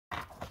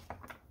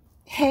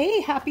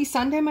Hey, happy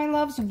Sunday, my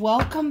loves.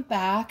 Welcome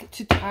back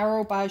to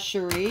Tarot by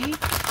Cherie.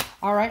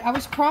 All right, I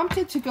was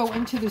prompted to go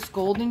into this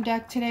golden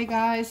deck today,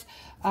 guys.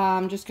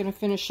 I'm just going to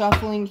finish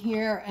shuffling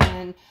here,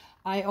 and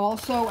I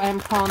also am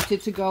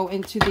prompted to go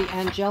into the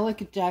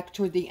angelic deck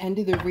toward the end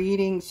of the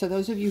reading. So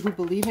those of you who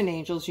believe in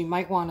angels, you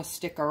might want to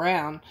stick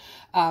around.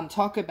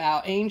 Talk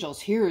about angels.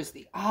 Here is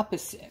the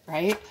opposite,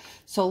 right?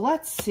 So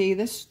let's see.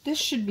 This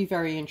should be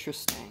very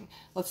interesting.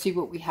 Let's see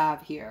what we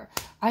have here.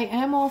 I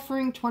am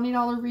offering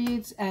 $20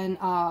 reads and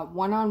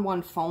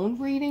one-on-one phone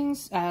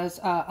readings as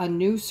a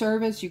new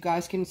service. You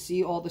guys can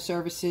see all the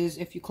services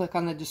if you click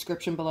on the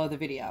description below the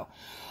video.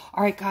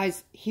 All right,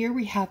 guys, here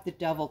we have the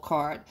Devil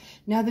card.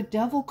 Now, the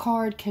Devil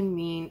card can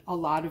mean a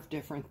lot of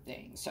different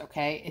things,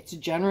 okay? It's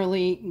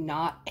generally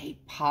not a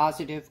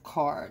positive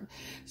card.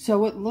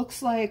 So it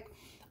looks like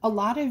a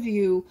lot of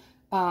you,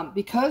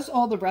 because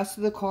all the rest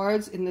of the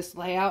cards in this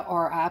layout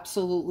are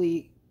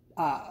absolutely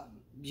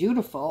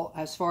beautiful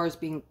as far as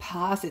being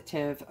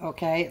positive,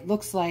 okay? It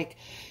looks like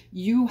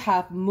you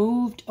have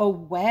moved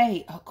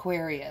away,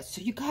 Aquarius. So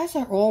you guys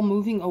are all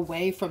moving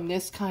away from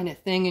this kind of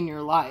thing in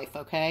your life,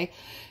 okay?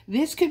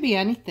 This could be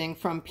anything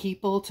from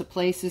people to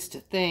places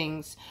to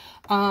things.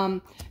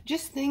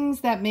 Just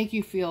things that make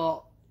you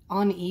feel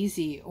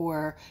uneasy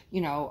or,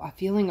 you know, a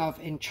feeling of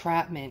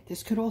entrapment.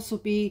 This could also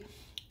be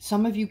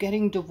some of you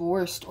getting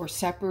divorced or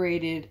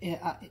separated,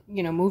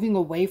 you know, moving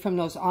away from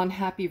those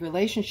unhappy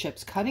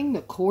relationships, cutting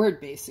the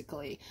cord,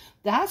 basically.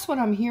 That's what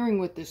I'm hearing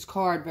with this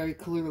card very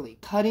clearly,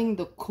 cutting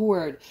the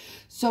cord.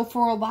 So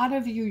for a lot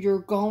of you, you're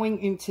going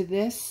into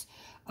this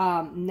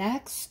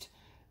next,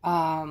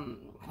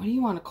 what do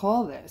you want to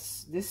call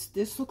this?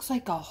 This looks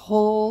like a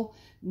whole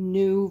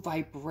new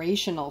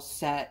vibrational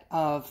set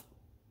of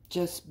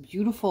just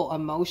beautiful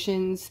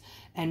emotions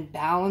and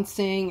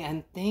balancing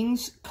and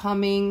things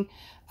coming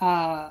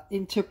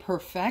into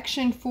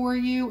perfection for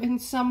you in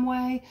some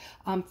way.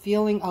 I'm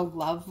feeling a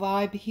love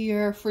vibe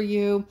here for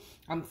you.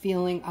 I'm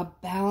feeling a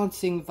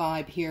balancing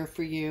vibe here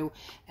for you.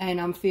 And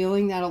I'm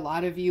feeling that a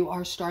lot of you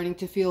are starting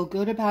to feel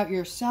good about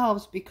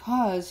yourselves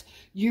because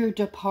you're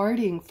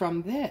departing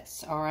from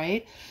this, all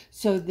right?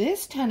 So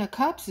this 10 of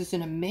Cups is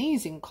an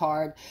amazing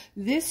card.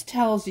 This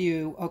tells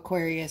you,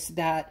 Aquarius,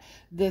 that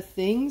the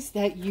things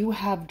that you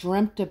have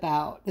dreamt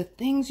about, the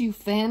things you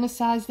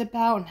fantasized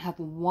about and have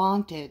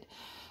wanted,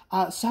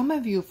 some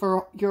of you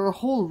for your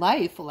whole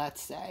life, let's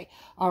say,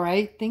 all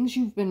right, things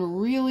you've been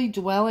really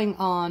dwelling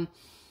on.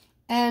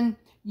 And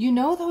you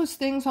know those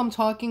things I'm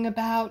talking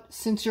about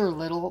since you're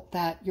little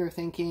that you're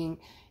thinking,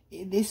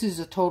 this is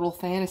a total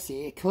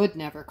fantasy. It could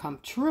never come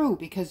true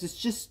because it's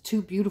just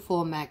too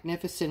beautiful and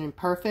magnificent and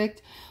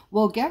perfect.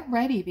 Well, get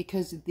ready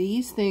because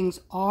these things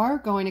are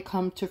going to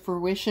come to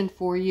fruition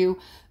for you.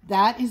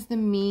 That is the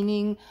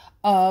meaning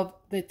of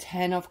the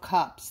 10 of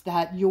Cups,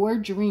 that your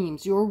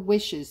dreams, your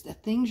wishes, the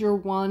things you're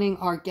wanting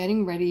are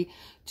getting ready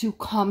to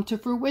come to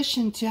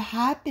fruition, to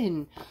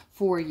happen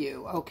for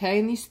you, okay?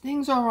 And these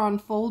things are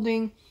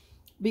unfolding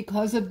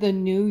because of the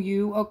new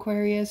you,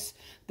 Aquarius,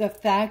 the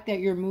fact that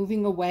you're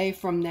moving away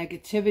from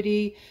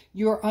negativity,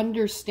 you're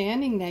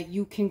understanding that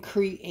you can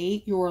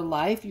create your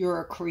life, you're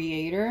a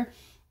creator,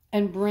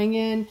 and bring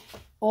in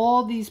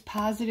all these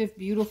positive,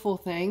 beautiful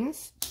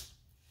things.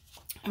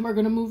 And we're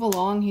going to move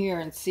along here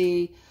and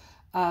see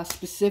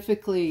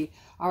specifically.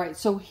 All right,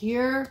 so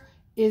here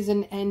is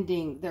an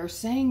ending. They're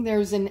saying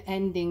there's an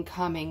ending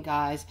coming,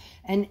 guys.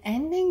 And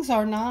endings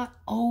are not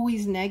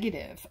always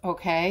negative,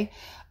 okay?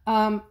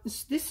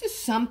 This is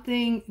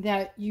something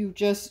that you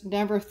just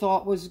never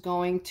thought was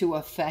going to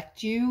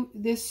affect you,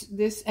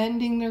 this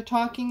ending they're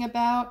talking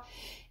about.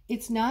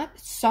 It's not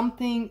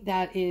something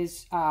that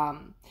is,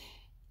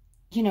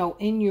 you know,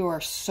 in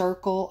your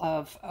circle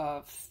of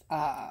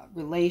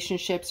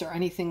relationships or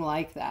anything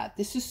like that.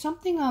 This is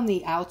something on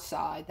the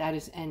outside that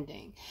is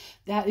ending,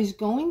 that is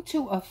going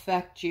to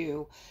affect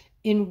you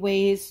in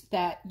ways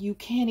that you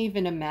can't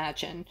even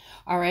imagine.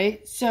 All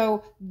right.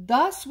 So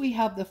thus we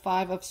have the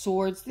 5 of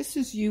Swords. This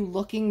is you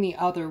looking the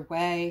other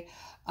way,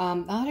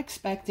 not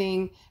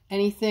expecting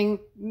anything,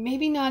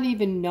 maybe not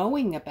even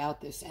knowing about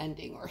this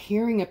ending or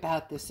hearing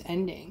about this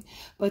ending.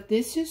 But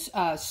this is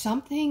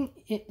something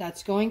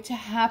that's going to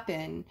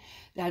happen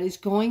that is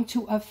going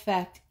to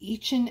affect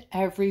each and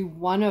every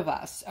one of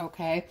us.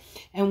 Okay.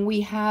 And we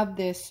have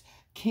this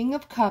King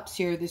of Cups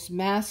here, this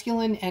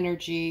masculine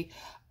energy,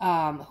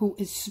 who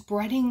is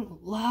spreading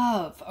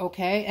love,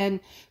 okay? And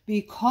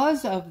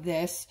because of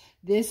this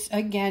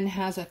again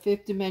has a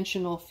 5th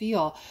dimensional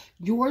feel.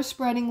 You're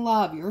spreading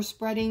love, you're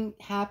spreading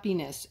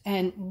happiness.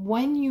 And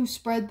when you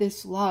spread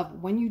this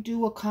love, when you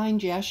do a kind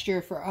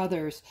gesture for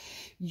others,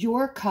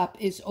 your cup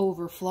is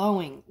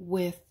overflowing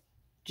with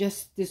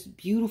just this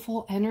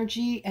beautiful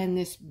energy and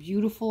this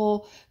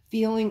beautiful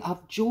feeling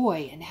of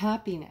joy and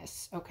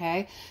happiness,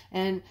 okay?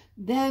 And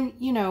then,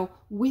 you know,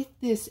 with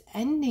this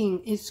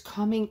ending is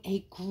coming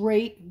a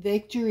great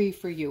victory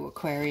for you,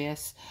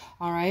 Aquarius.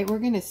 All right, we're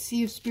going to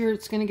see if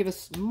Spirit's going to give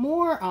us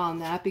more on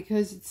that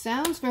because it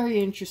sounds very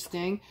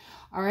interesting.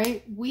 All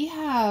right, we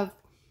have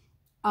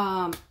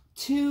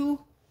two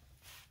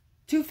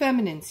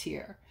feminines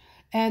here.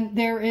 And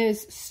there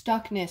is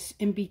stuckness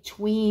in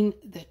between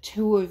the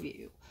two of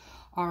you.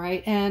 All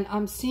right. And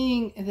I'm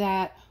seeing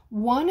that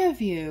one of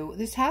you,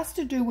 this has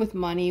to do with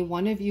money.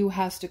 One of you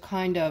has to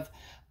kind of,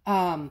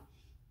 I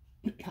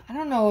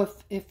don't know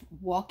if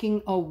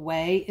walking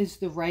away is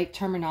the right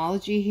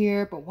terminology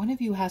here, but one of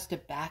you has to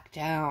back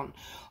down,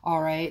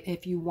 all right,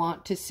 if you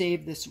want to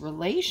save this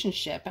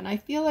relationship. And I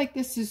feel like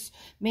this is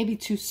maybe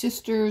two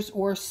sisters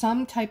or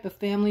some type of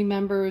family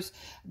members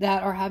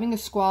that are having a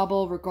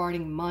squabble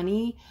regarding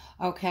money,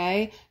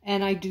 okay?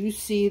 And I do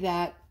see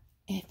that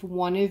if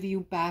one of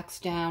you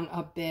backs down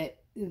a bit,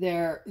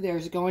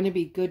 there's going to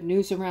be good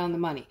news around the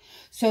money.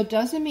 So it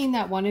doesn't mean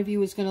that one of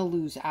you is going to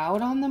lose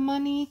out on the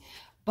money,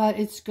 but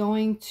it's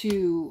going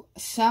to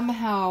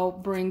somehow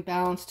bring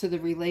balance to the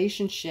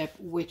relationship,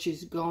 which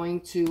is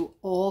going to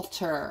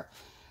alter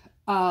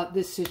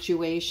the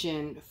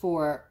situation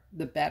for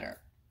the better,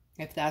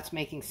 if that's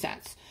making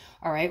sense.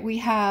 All right, we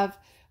have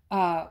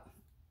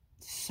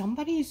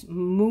somebody's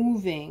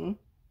moving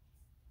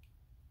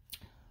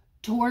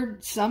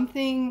toward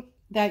something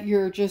that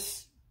you're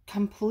just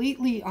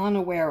completely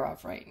unaware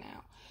of right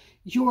now.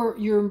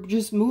 You're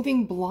just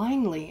moving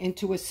blindly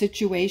into a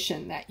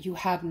situation that you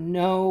have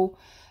no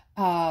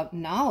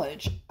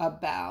knowledge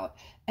about,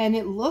 and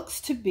it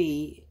looks to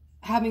be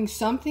having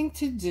something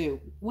to do.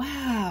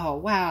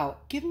 Wow.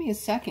 Give me a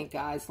second,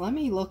 guys. Let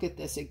me look at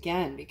this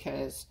again,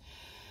 because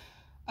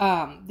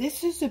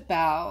this is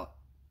about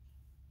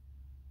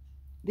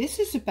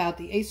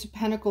the Ace of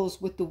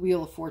Pentacles with the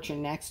Wheel of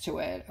Fortune next to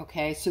it.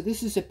 Okay, so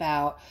this is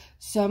about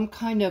some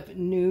kind of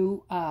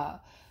new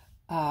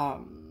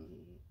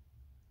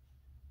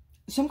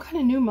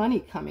money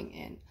coming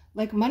in.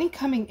 Like money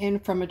coming in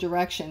from a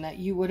direction that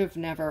you would have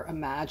never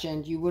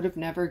imagined. You would have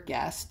never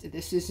guessed.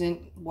 This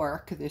isn't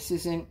work. This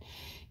isn't,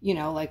 you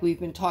know, like we've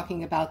been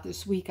talking about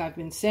this week. I've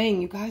been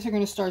saying you guys are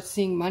going to start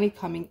seeing money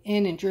coming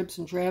in dribs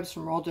and drabs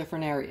from all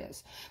different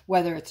areas.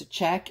 Whether it's a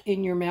check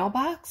in your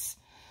mailbox,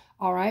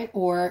 all right,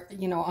 or,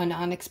 you know, an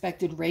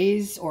unexpected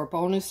raise or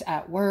bonus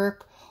at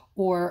work,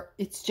 or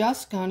it's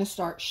just going to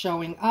start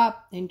showing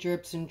up in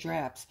dribs and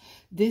drabs.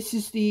 This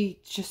is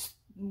just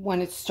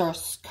when it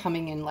starts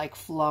coming in like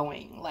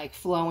flowing,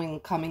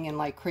 coming in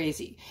like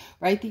crazy,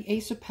 right? The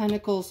Ace of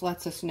Pentacles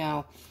lets us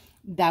know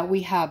that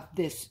we have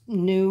this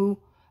new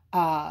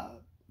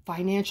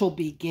financial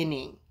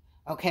beginning,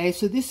 okay?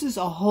 So this is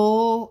a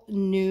whole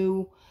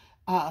new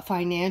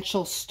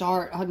financial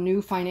start, a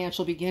new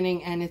financial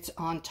beginning, and it's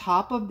on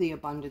top of the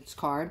abundance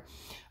card,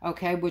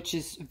 okay, which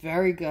is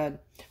very good.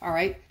 All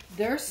right,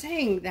 they're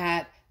saying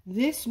that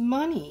this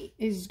money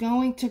is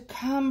going to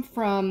come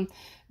from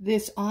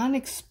this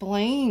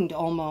unexplained,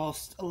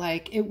 almost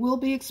like it will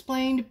be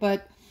explained,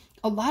 but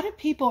a lot of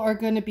people are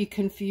going to be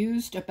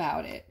confused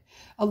about it.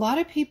 A lot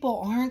of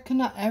people aren't going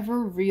to ever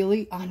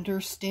really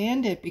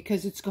understand it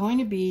because it's going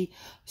to be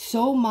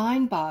so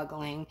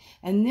mind-boggling.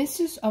 And this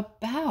is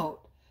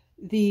about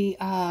the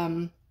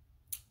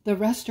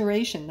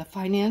restoration, the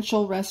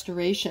financial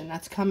restoration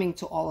that's coming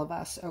to all of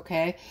us,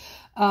 okay?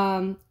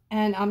 And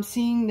I'm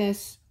seeing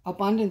this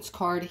abundance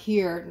card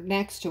here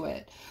next to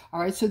it.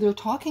 All right, so they're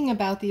talking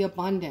about the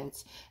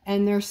abundance,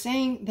 and they're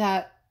saying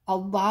that a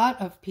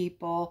lot of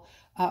people,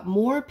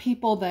 more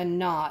people than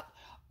not,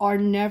 are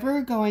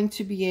never going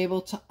to be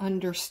able to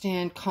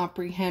understand,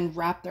 comprehend,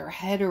 wrap their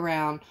head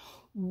around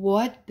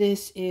what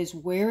this is,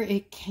 where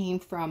it came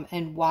from,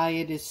 and why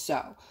it is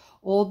so.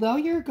 Although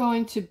you're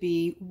going to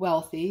be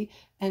wealthy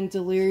and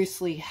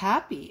deliriously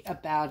happy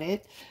about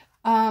it,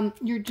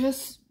 you're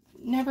just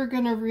never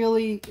going to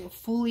really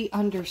fully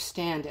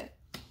understand it,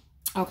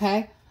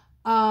 okay?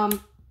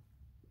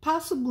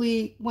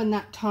 Possibly when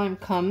that time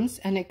comes,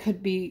 and it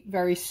could be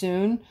very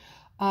soon,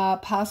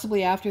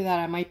 possibly after that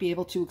I might be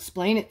able to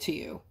explain it to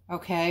you,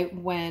 okay,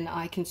 when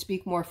I can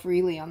speak more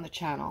freely on the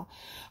channel.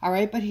 All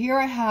right, but here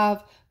I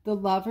have the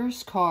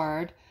Lover's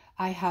card.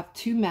 I have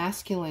two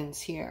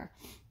masculines here,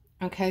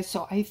 okay?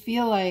 So I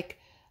feel like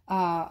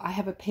I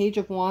have a Page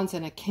of Wands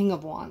and a King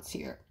of Wands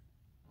here.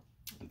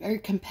 Very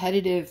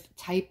competitive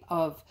type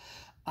of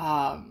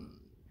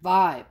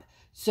vibe.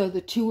 So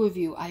the two of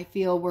you, I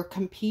feel, were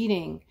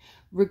competing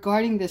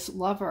regarding this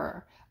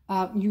lover.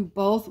 You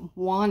both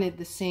wanted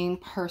the same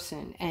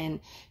person,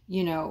 and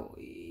you know,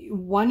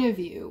 one of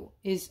you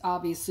is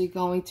obviously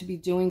going to be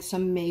doing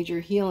some major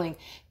healing,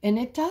 and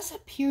it does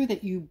appear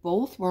that you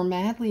both were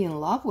madly in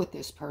love with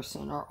this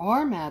person, or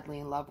are madly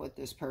in love with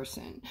this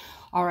person.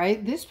 All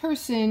right, this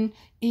person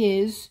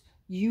is,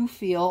 you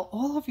feel,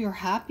 all of your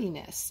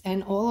happiness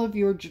and all of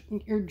your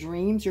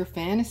dreams, your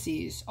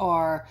fantasies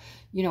are,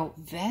 you know,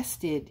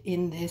 vested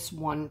in this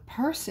one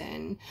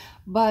person.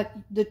 But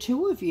the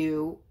two of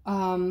you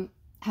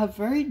have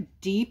very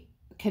deep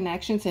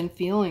connections and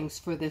feelings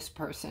for this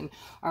person,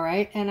 all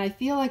right? And I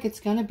feel like it's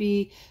going to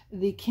be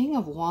the King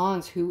of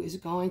Wands who is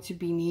going to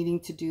be needing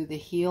to do the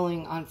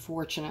healing,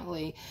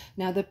 unfortunately.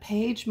 Now, the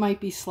Page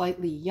might be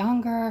slightly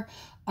younger.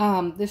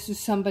 This is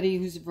somebody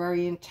who's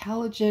very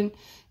intelligent.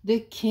 The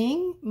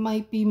King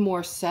might be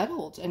more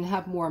settled and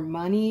have more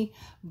money,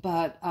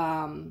 but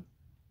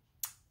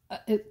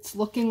it's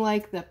looking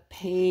like the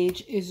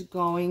page is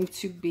going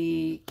to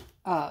be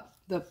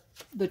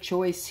the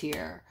choice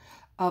here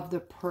of the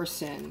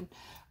person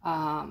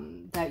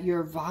that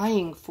you're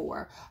vying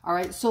for. All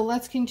right, so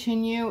let's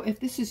continue. If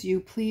this is you,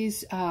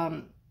 please,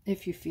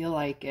 if you feel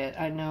like it,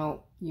 I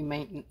know you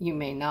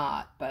may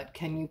not, but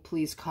can you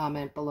please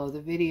comment below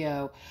the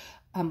video?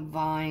 I'm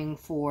vying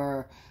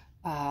for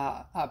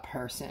a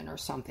person or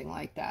something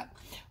like that.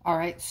 All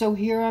right, so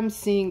here I'm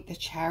seeing the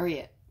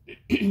Chariot.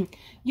 You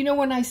know,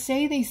 when I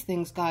say these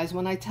things, guys,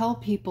 when I tell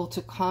people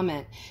to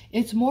comment,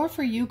 it's more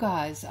for you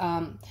guys.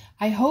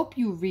 I hope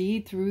you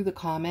read through the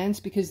comments,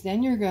 because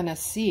then you're going to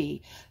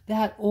see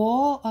that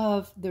all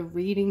of the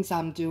readings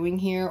I'm doing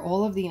here,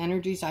 all of the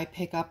energies I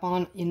pick up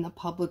on in the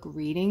public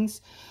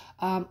readings,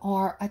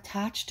 are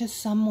attached to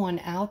someone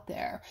out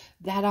there,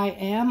 that I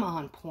am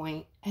on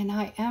point and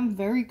I am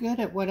very good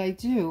at what I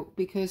do,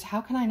 because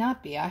how can I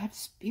not be? I have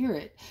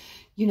spirit,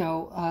 you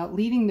know,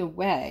 leading the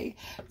way.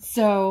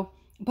 So,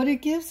 but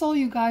it gives all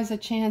you guys a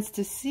chance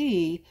to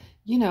see,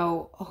 you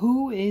know,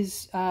 who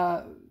is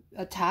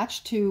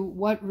attached to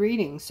what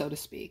reading, so to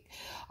speak.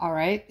 All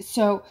right.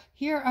 So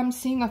here I'm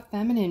seeing a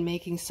feminine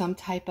making some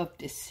type of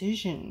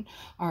decision.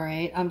 All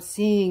right. I'm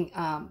seeing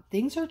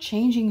things are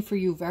changing for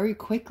you very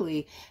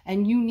quickly,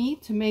 and you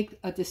need to make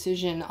a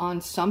decision on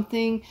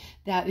something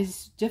that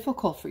is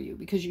difficult for you,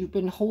 because you've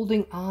been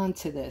holding on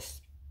to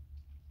this.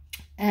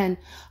 And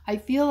I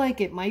feel like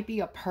it might be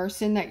a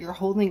person that you're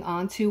holding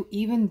on to,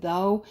 even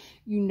though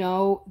you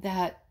know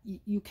that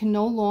you can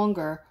no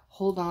longer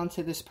hold on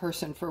to this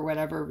person for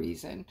whatever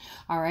reason.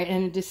 All right.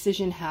 And a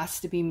decision has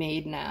to be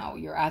made now.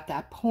 You're at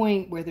that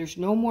point where there's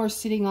no more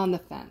sitting on the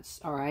fence.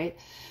 All right.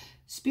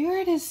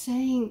 Spirit is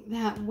saying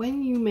that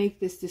when you make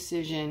this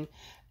decision,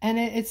 and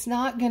it's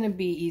not going to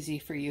be easy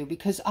for you,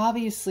 because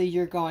obviously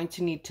you're going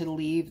to need to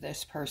leave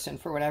this person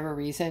for whatever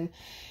reason.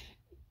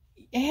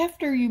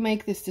 After you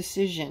make this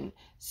decision,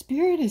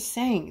 Spirit is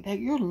saying that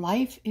your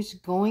life is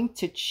going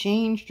to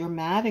change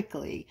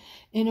dramatically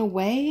in a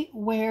way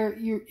where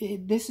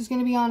this is going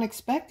to be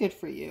unexpected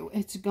for you.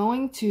 It's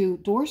going to,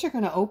 doors are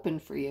going to open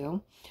for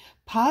you.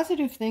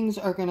 Positive things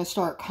are going to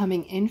start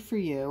coming in for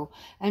you.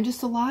 And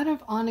just a lot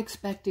of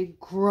unexpected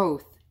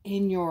growth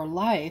in your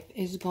life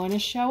is going to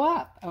show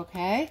up.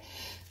 Okay.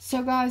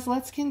 So guys,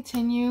 let's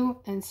continue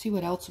and see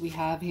what else we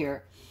have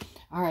here.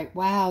 All right,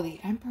 wow, the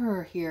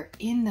Emperor here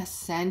in the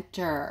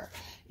center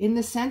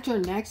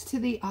next to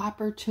the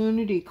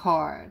Opportunity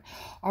card.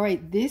 All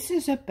right, this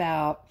is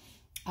about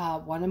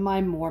one of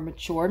my more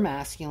mature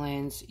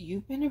masculines.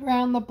 You've been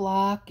around the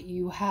block.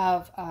 You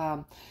have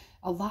a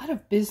lot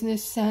of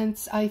business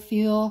sense, I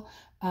feel.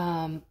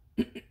 I'm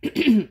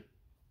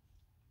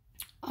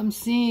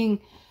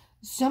seeing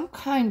some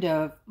kind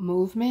of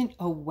movement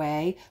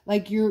away,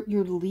 like you're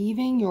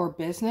leaving your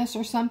business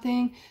or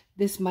something.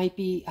 This might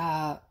be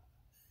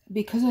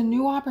because a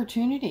new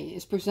opportunity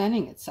is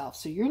presenting itself.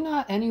 So you're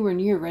not anywhere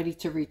near ready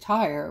to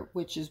retire,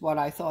 which is what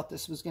I thought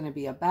this was going to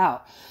be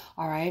about.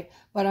 All right.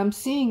 But I'm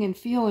seeing and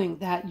feeling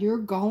that you're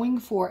going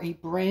for a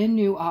brand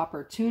new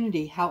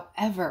opportunity.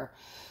 However,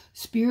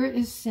 Spirit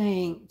is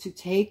saying to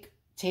take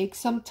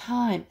some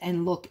time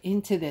and look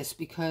into this,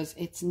 because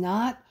it's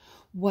not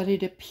what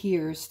it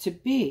appears to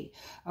be.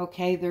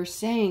 Okay. They're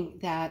saying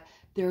that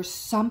there's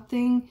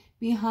something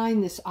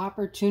behind this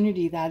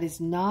opportunity that is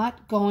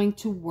not going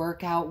to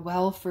work out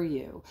well for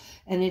you.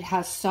 And it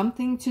has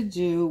something to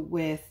do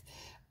with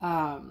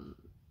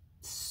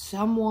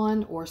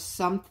someone or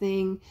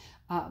something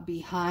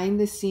behind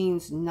the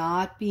scenes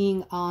not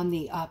being on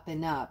the up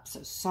and up.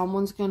 So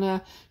someone's going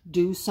to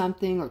do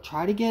something or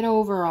try to get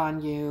over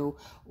on you,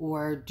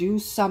 or do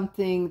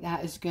something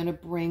that is going to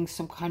bring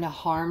some kind of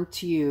harm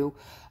to you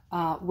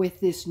with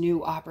this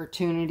new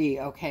opportunity.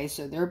 Okay,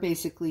 so they're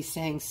basically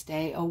saying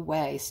stay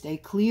away, stay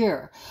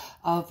clear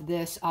of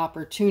this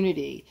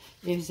opportunity.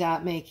 Is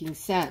that making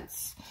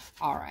sense?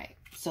 All right,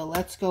 so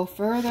let's go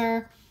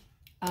further.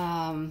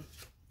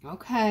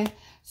 Okay,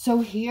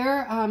 so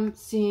here I'm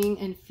seeing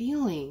and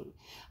feeling,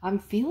 I'm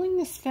feeling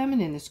this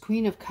feminine, this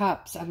Queen of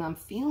Cups, and I'm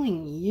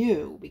feeling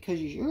you, because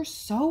you're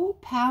so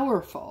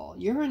powerful.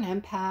 You're an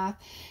empath,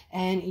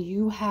 and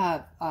you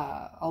have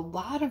a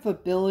lot of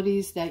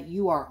abilities that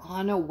you are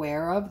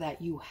unaware of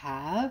that you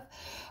have.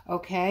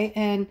 Okay,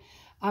 and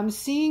I'm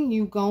seeing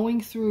you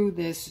going through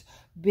this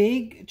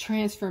big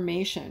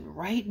transformation.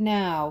 Right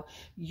now,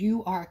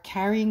 you are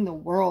carrying the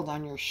world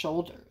on your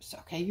shoulders.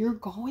 Okay, you're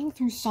going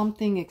through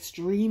something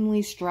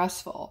extremely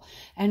stressful,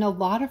 and a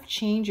lot of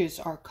changes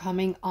are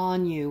coming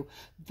on you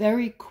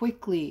very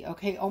quickly.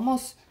 Okay,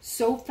 almost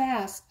so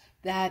fast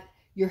that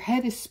your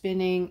head is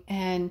spinning,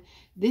 and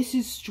this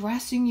is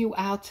stressing you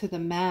out to the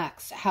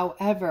max.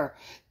 However,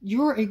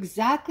 you're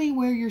exactly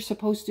where you're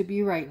supposed to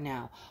be right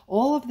now.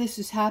 All of this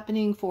is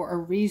happening for a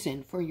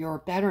reason, for your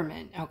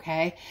betterment,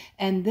 okay?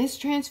 And this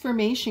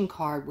transformation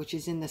card, which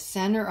is in the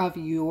center of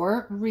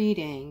your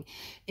reading,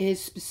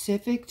 is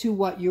specific to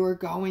what you're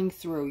going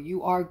through.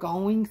 You are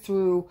going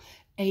through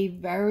a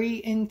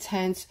very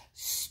intense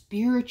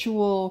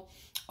spiritual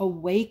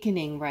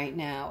awakening right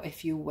now,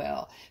 if you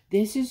will.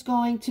 This is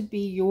going to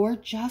be your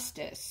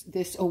justice,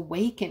 this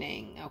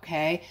awakening,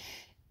 okay?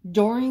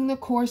 During the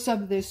course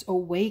of this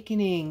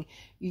awakening,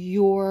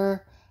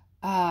 your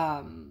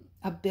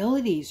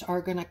abilities are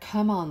going to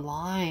come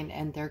online,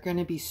 and they're going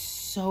to be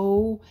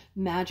so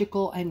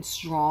magical and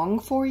strong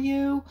for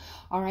you.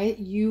 All right.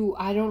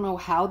 I don't know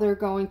how they're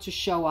going to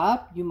show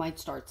up. You might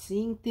start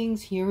seeing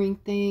things, hearing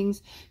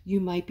things. You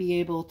might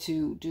be able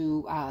to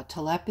do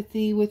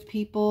telepathy with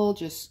people,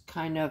 just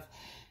kind of,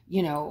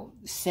 you know,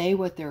 say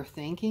what they're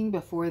thinking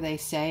before they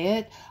say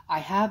it. I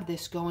have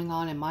this going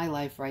on in my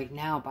life right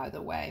now, by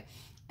the way.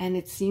 And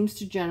it seems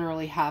to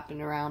generally happen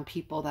around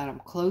people that I'm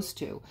close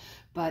to.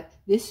 But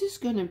this is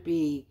going to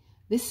be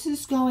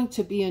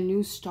a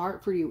new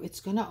start for you. It's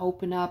going to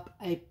open up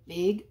a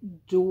big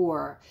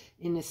door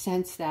in the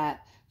sense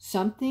that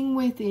something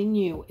within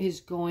you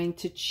is going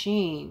to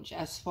change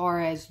as far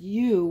as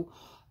you're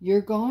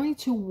going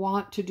to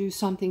want to do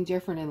something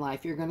different in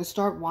life. You're going to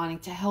start wanting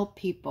to help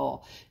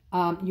people.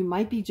 You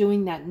might be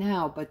doing that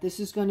now, but this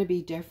is going to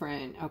be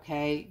different,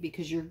 okay?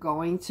 Because you're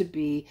going to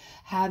be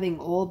having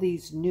all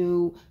these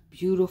new,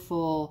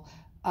 beautiful,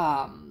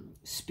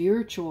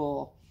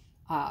 spiritual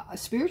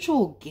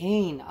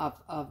gain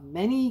of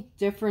many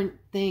different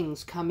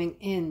things coming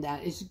in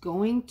that is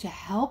going to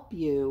help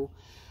you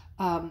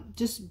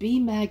just be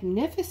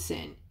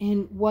magnificent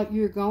in what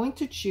you're going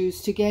to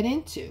choose to get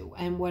into.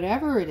 And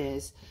whatever it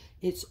is,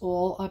 it's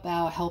all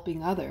about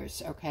helping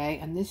others, okay?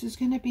 And this is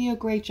going to be a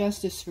great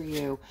justice for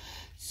you.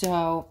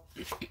 So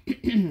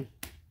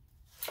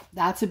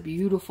that's a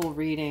beautiful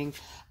reading.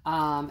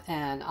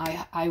 And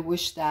I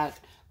wish that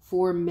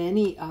for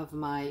many of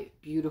my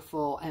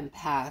beautiful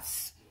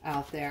empaths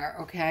out there,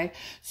 okay?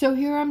 So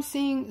here I'm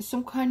seeing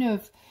some kind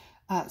of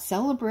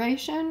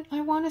celebration,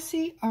 I want to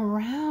say,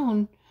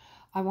 around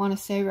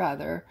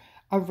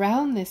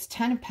this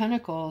 10 of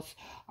Pentacles.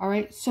 All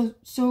right, so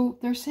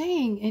they're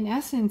saying, in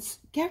essence,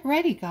 get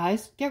ready,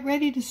 guys. Get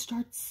ready to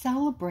start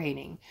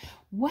celebrating.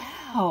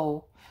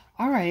 Wow.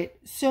 All right,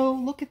 so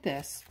look at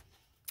this.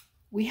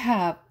 We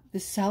have the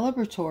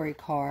celebratory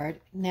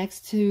card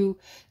next to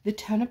the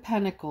 10 of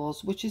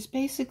Pentacles, which is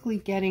basically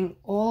getting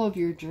all of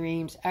your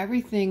dreams,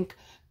 everything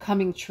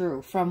coming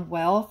true, from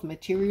wealth,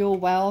 material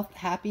wealth,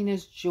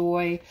 happiness,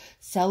 joy,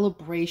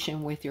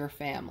 celebration with your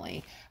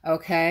family.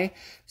 Okay,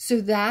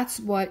 so that's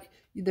what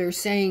they're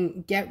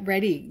saying. Get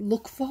ready,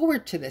 look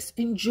forward to this,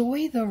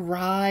 enjoy the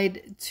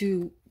ride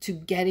to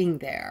getting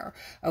there.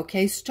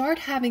 Okay, start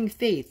having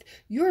faith.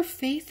 Your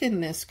faith in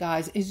this,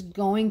 guys, is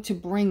going to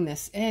bring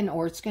this in,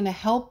 or it's going to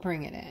help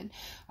bring it in.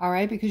 All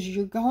right, because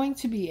you're going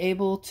to be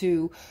able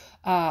to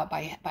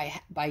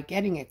by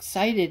getting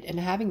excited and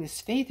having this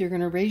faith, you're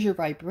going to raise your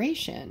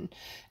vibration,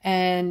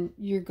 and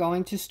you're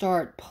going to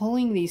start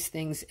pulling these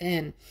things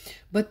in.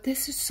 But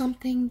this is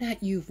something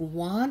that you've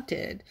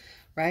wanted,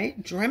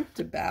 right? Dreamt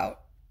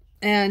about.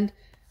 And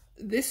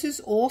this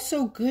is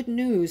also good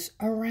news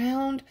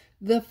around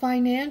the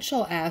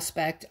financial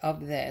aspect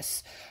of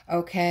this,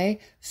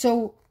 okay?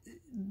 So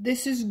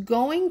this is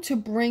going to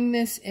bring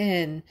this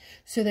in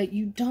so that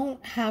you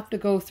don't have to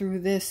go through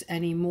this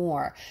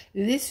anymore.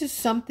 This is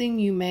something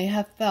you may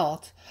have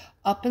felt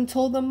up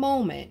until the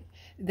moment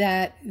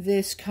that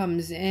this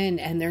comes in,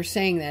 and they're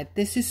saying that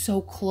this is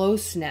so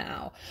close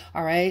now,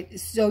 all right?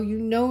 So you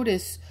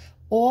notice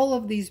all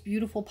of these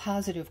beautiful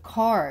positive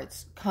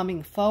cards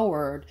coming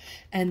forward,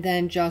 and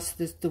then just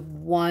the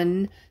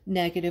one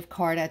negative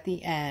card at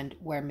the end,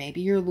 where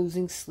maybe you're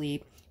losing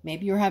sleep,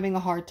 maybe you're having a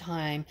hard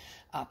time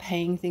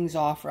paying things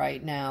off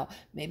right now,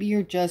 maybe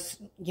you're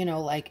just, you know,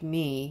 like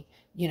me,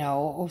 you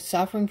know,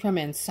 suffering from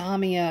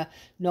insomnia,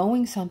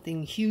 knowing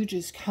something huge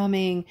is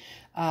coming.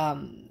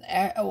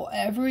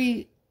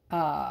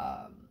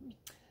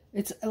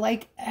 It's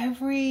like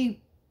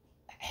every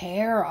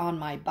hair on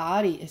my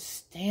body is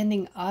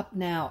standing up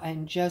now,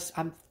 and just,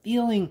 I'm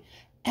feeling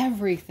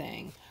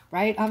everything,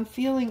 right? I'm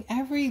feeling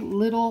every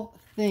little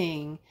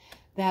thing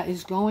that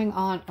is going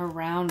on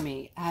around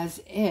me, as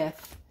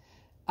if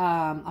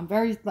I'm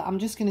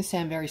just going to say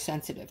I'm very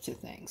sensitive to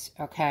things,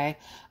 okay?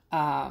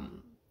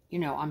 You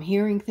know, I'm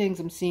hearing things,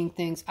 I'm seeing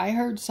things. I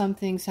heard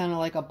something sounded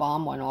like a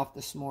bomb went off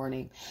this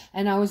morning,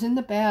 and I was in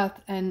the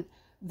bath, and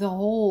the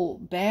whole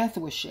bath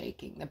was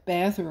shaking. The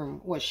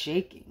bathroom was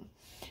shaking,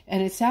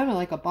 and it sounded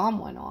like a bomb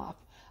went off.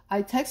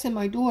 I texted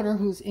my daughter,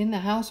 who's in the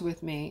house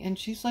with me, and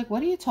she's like,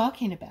 what are you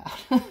talking about?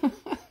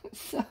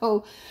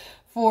 So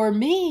for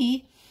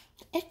me,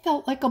 it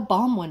felt like a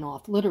bomb went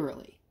off,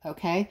 literally,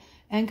 okay?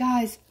 And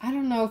guys, I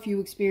don't know if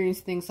you experience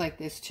things like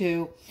this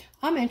too.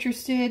 I'm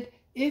interested.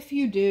 If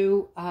you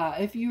do,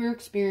 if you're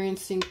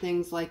experiencing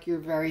things like you're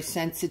very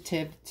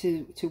sensitive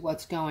to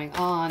what's going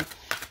on,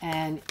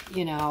 and,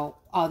 you know,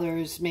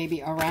 others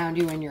maybe around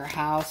you in your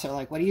house are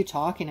like, what are you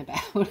talking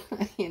about?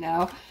 You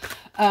know,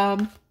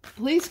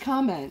 please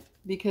comment,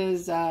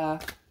 because I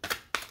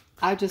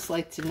just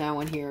like to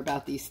know and hear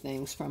about these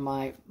things from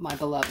my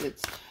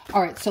beloveds.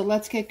 All right, so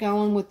let's get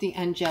going with the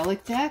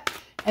angelic deck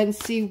and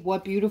see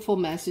what beautiful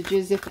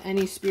messages, if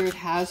any, Spirit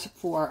has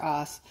for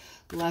us.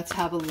 Let's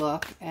have a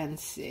look and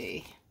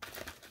see.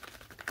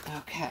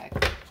 Okay.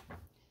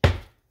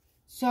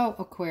 So,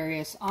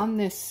 Aquarius, on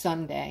this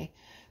Sunday,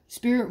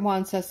 Spirit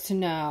wants us to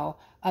know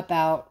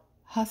about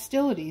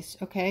hostilities,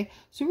 okay?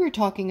 So we were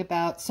talking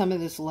about some of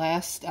this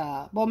last,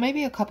 well,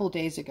 maybe a couple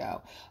days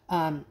ago.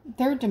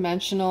 Third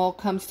dimensional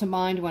comes to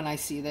mind when I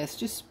see this.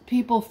 Just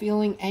people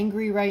feeling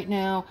angry right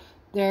now.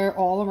 They're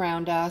all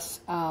around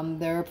us.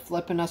 They're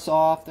flipping us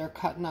off. They're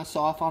cutting us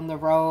off on the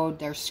road.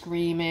 They're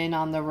screaming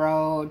on the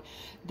road.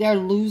 They're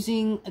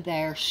losing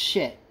their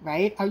shit,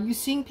 right? Are you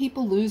seeing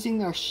people losing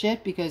their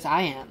shit? Because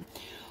I am.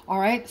 All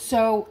right,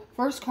 so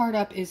first card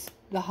up is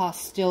the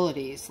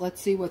hostilities.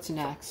 Let's see what's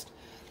next.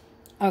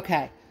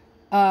 Okay,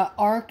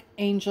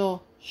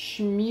 Archangel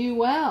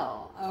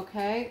Shmuel.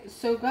 Okay,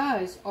 so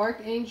guys,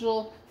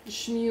 Archangel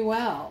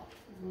Shmuel,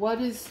 what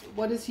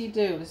does he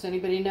do? Does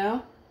anybody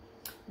know?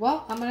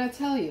 Well, I'm going to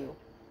tell you.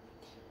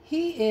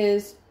 He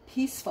is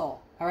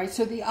peaceful. All right,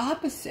 so the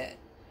opposite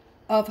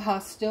of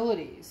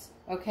hostilities.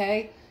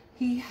 Okay,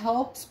 he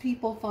helps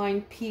people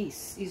find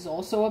peace. He's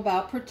also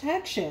about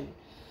protection.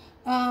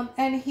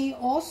 And he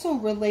also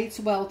relates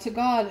well to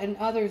God and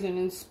others and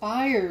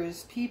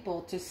inspires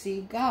people to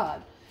see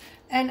God.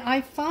 And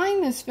I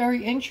find this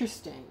very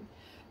interesting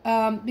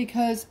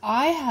because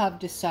I have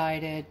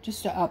decided,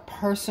 just a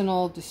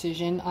personal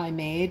decision I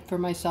made for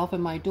myself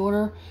and my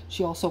daughter.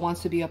 She also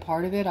wants to be a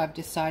part of it. I've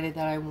decided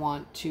that I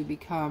want to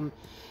become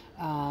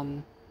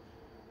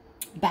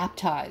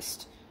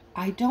baptized.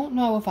 I don't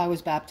know if I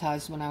was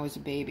baptized when I was a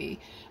baby,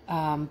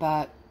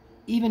 but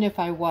even if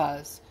I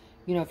was,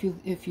 you know,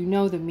 if you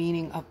know the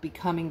meaning of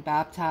becoming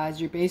baptized,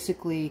 you're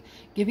basically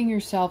giving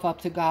yourself up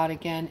to God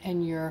again,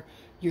 and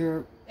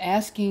you're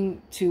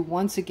asking to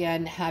once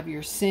again have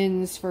your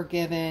sins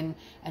forgiven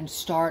and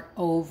start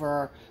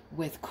over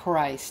with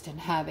Christ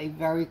and have a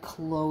very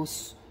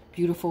close,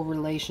 beautiful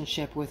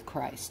relationship with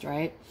Christ,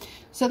 right?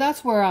 So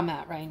that's where I'm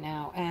at right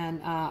now,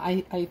 and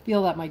I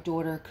feel that my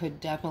daughter could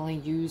definitely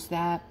use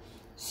that.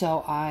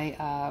 So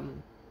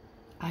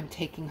I'm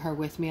taking her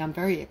with me. I'm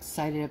very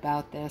excited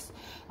about this.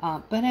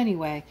 But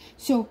anyway,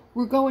 so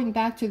we're going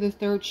back to the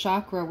third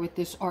chakra with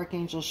this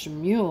Archangel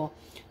Shmuel,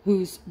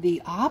 who's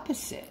the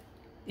opposite,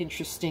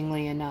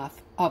 interestingly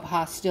enough, of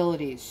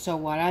hostilities. So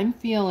what I'm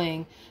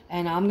feeling,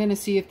 and I'm going to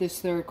see if this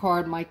third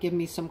card might give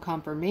me some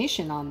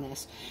confirmation on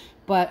this,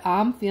 but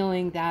I'm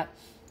feeling that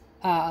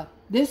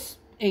this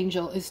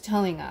angel is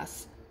telling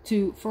us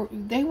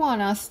they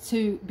want us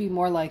to be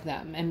more like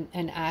them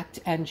and act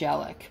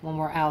angelic when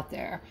we're out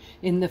there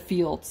in the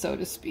field, so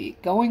to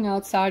speak. Going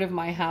outside of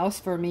my house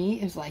for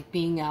me is like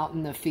being out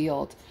in the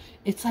field.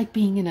 It's like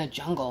being in a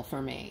jungle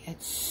for me.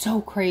 It's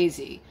so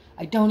crazy.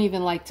 I don't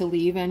even like to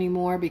leave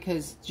anymore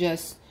because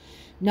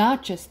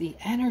not just the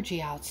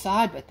energy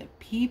outside, but the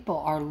people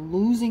are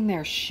losing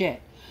their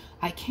shit.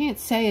 I can't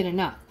say it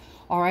enough.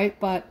 All right.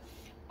 But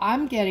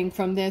I'm getting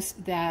from this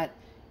that,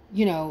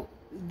 you know,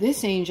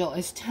 this angel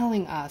is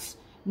telling us,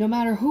 no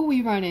matter who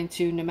we run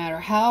into, no matter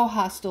how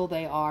hostile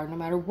they are, no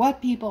matter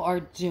what people are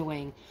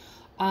doing,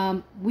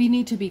 we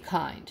need to be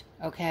kind,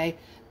 okay?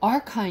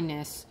 Our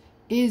kindness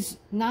is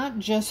not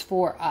just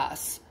for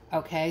us,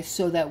 okay?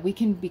 So that we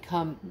can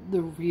become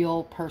the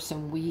real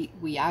person we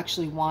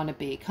actually want to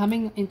be,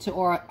 coming into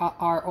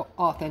our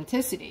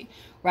authenticity,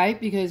 right?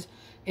 Because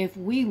if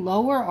we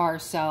lower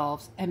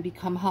ourselves and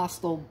become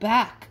hostile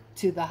back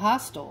to the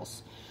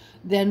hostiles,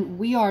 then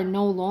we are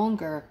no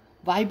longer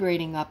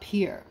vibrating up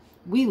here.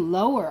 We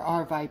lower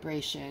our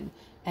vibration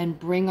and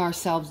bring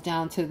ourselves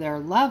down to their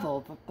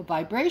level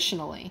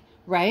vibrationally,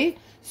 right?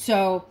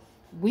 So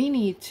we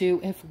need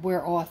to, if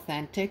we're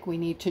authentic, we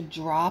need to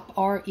drop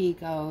our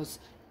egos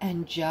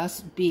and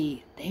just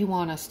be. They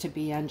want us to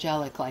be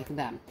angelic like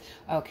them,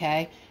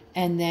 okay?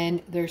 And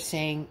then they're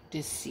saying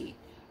deceit,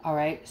 all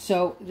right?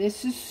 So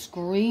this is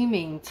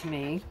screaming to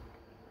me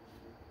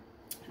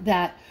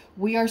that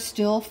we are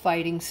still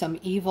fighting some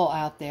evil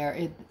out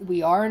there.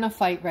 We are in a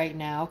fight right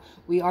now.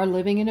 We are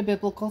living in a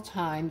biblical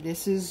time.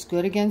 This is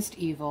good against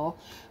evil,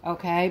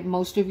 okay?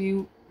 Most of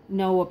you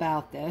know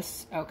about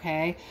this,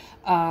 okay?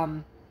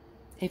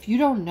 If you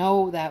don't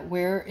know that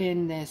we're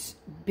in this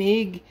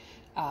big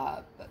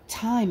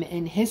time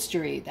in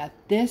history, that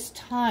this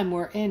time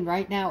we're in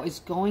right now is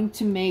going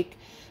to make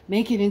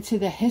it into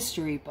the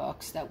history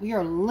books, that we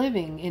are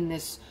living in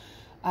this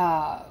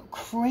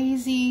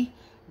crazy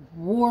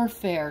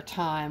warfare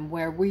time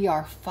where we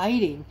are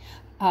fighting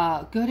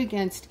good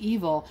against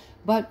evil,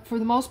 but for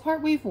the most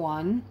part we've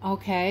won,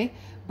 okay?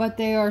 But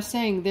they are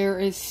saying there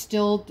is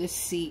still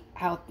deceit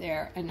out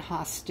there and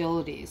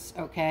hostilities,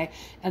 okay?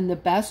 And the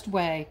best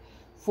way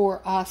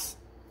for us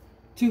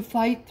to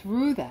fight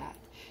through that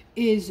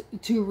is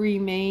to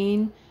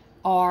remain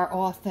our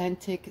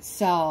authentic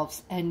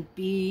selves and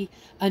be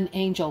an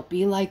angel,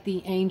 be like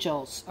the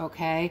angels,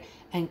 okay?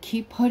 And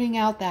keep putting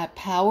out that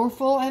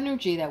powerful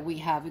energy that we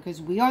have,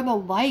 because we are the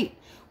light.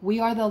 We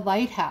are the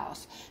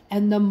lighthouse.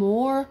 And the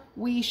more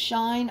we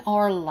shine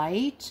our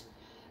light,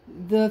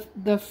 the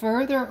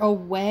further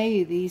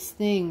away these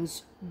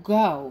things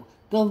go.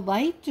 The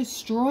light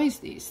destroys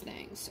these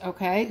things,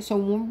 okay? So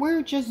when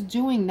we're just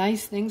doing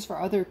nice things for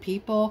other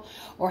people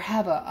or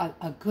have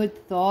a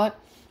good thought,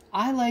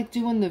 I like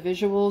doing the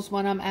visuals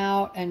when I'm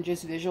out and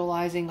just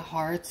visualizing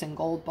hearts and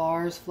gold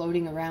bars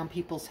floating around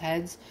people's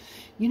heads.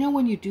 You know,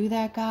 when you do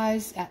that,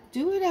 guys,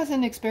 do it as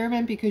an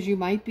experiment, because you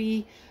might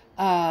be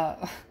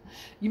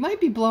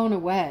blown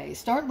away.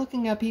 Start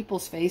looking at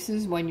people's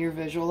faces when you're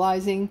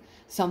visualizing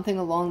something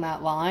along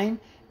that line,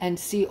 and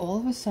see all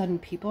of a sudden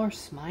people are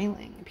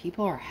smiling.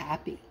 People are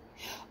happy.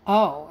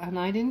 Oh, and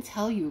I didn't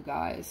tell you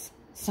guys,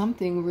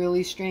 something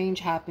really strange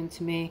happened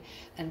to me,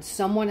 and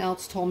someone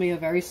else told me a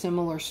very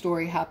similar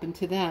story happened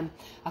to them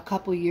a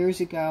couple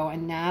years ago.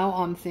 And now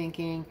I'm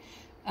thinking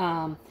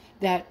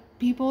that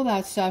people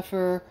that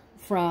suffer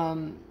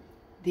from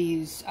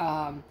these,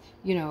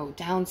 you know,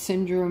 Down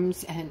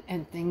syndromes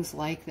and things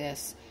like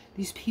this,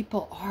 these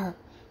people are,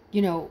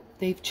 you know,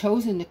 they've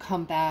chosen to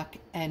come back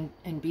and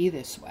be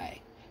this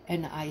way.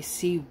 And I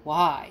see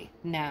why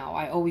now.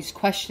 I always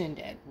questioned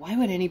it. Why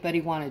would anybody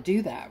want to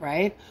do that,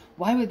 right?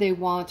 Why would they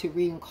want to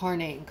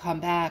reincarnate and come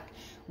back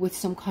with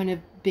some kind of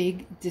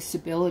big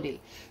disability?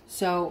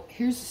 So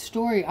here's the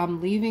story.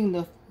 I'm leaving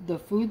the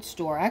food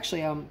store.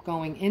 Actually, I'm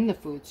going in the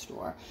food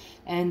store.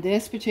 And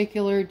this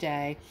particular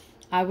day,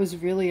 I was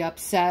really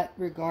upset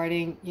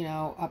regarding, you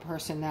know, a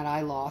person that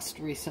I lost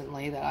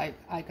recently, that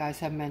I guys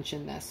have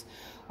mentioned this.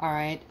 All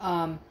right.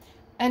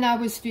 And I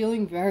was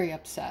feeling very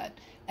upset.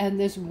 And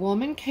this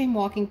woman came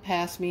walking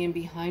past me, and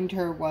behind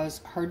her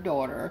was her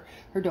daughter.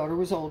 Her daughter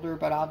was older,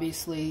 but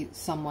obviously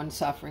someone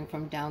suffering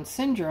from Down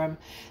syndrome.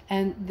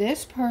 And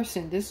this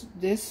person,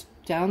 this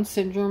Down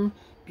syndrome,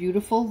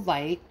 beautiful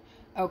light,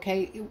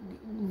 okay,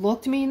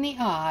 looked me in the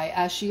eye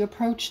as she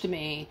approached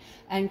me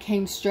and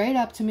came straight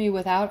up to me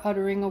without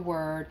uttering a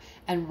word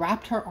and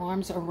wrapped her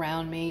arms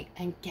around me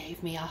and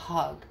gave me a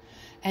hug.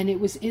 And it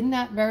was in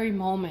that very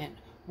moment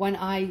when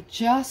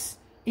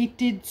it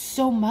did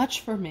so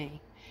much for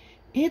me.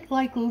 It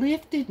like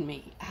lifted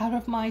me out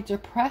of my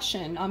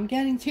depression. I'm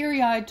getting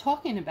teary-eyed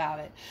talking about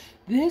it.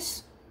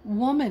 This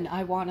woman,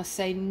 I want to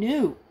say,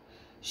 knew.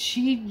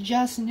 She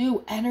just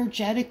knew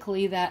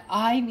energetically that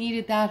I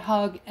needed that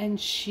hug, and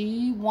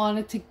she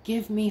wanted to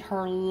give me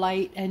her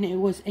light. And it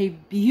was a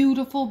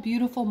beautiful,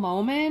 beautiful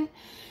moment.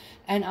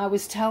 And I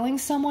was telling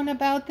someone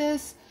about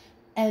this,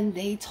 and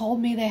they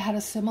told me they had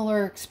a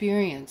similar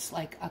experience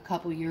like a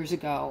couple years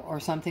ago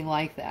or something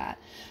like that.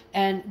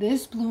 And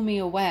this blew me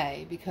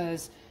away,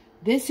 because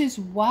this is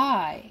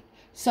why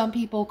some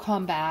people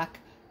come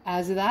back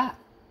as that,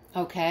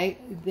 okay?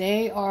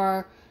 They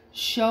are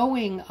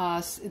showing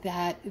us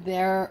that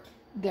they're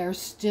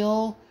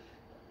still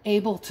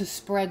able to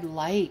spread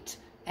light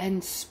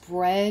and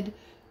spread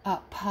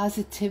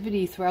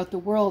positivity throughout the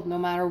world, no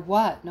matter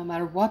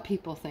what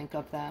people think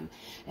of them.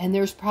 And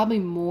there's probably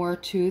more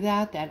to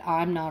that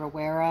I'm not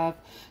aware of,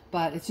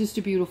 but it's just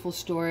a beautiful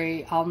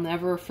story. I'll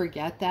never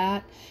forget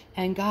that.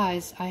 And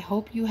guys, I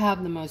hope you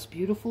have the most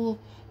beautiful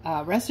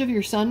rest of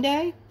your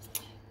Sunday,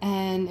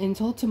 and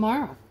until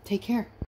tomorrow, take care.